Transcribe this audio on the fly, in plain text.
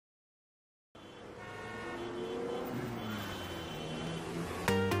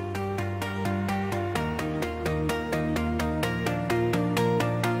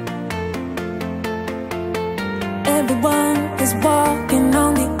Everyone is walking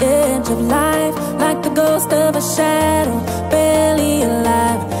on the edge of life, like the ghost of a shadow, barely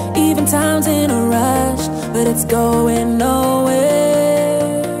alive. Even time's in a rush, but it's going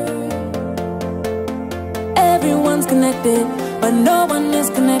nowhere. Everyone's connected, but no one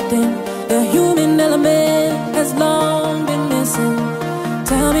is connecting. The human element has long been missing.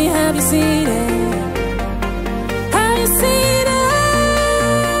 Tell me, have you seen it? Have you seen it?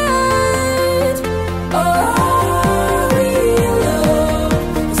 Oh,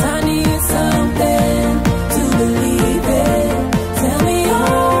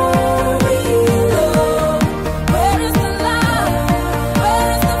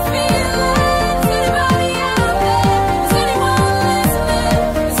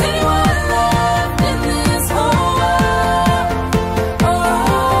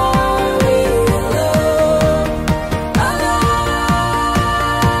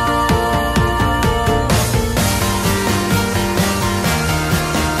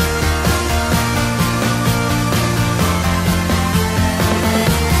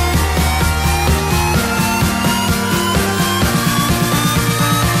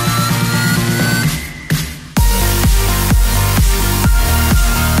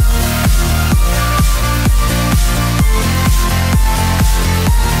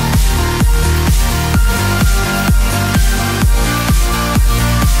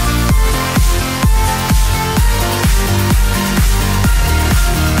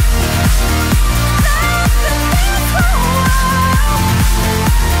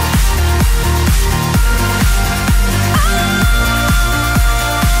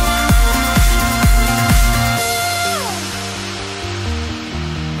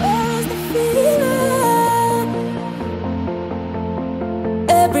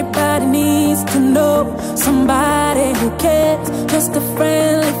 everybody needs to know somebody who cares. Just a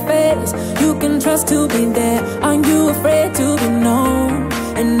friendly face you can trust to be there. Aren't you afraid to be known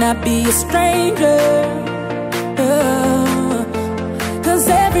and not be a stranger? 'Cause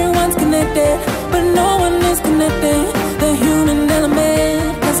everyone's connected,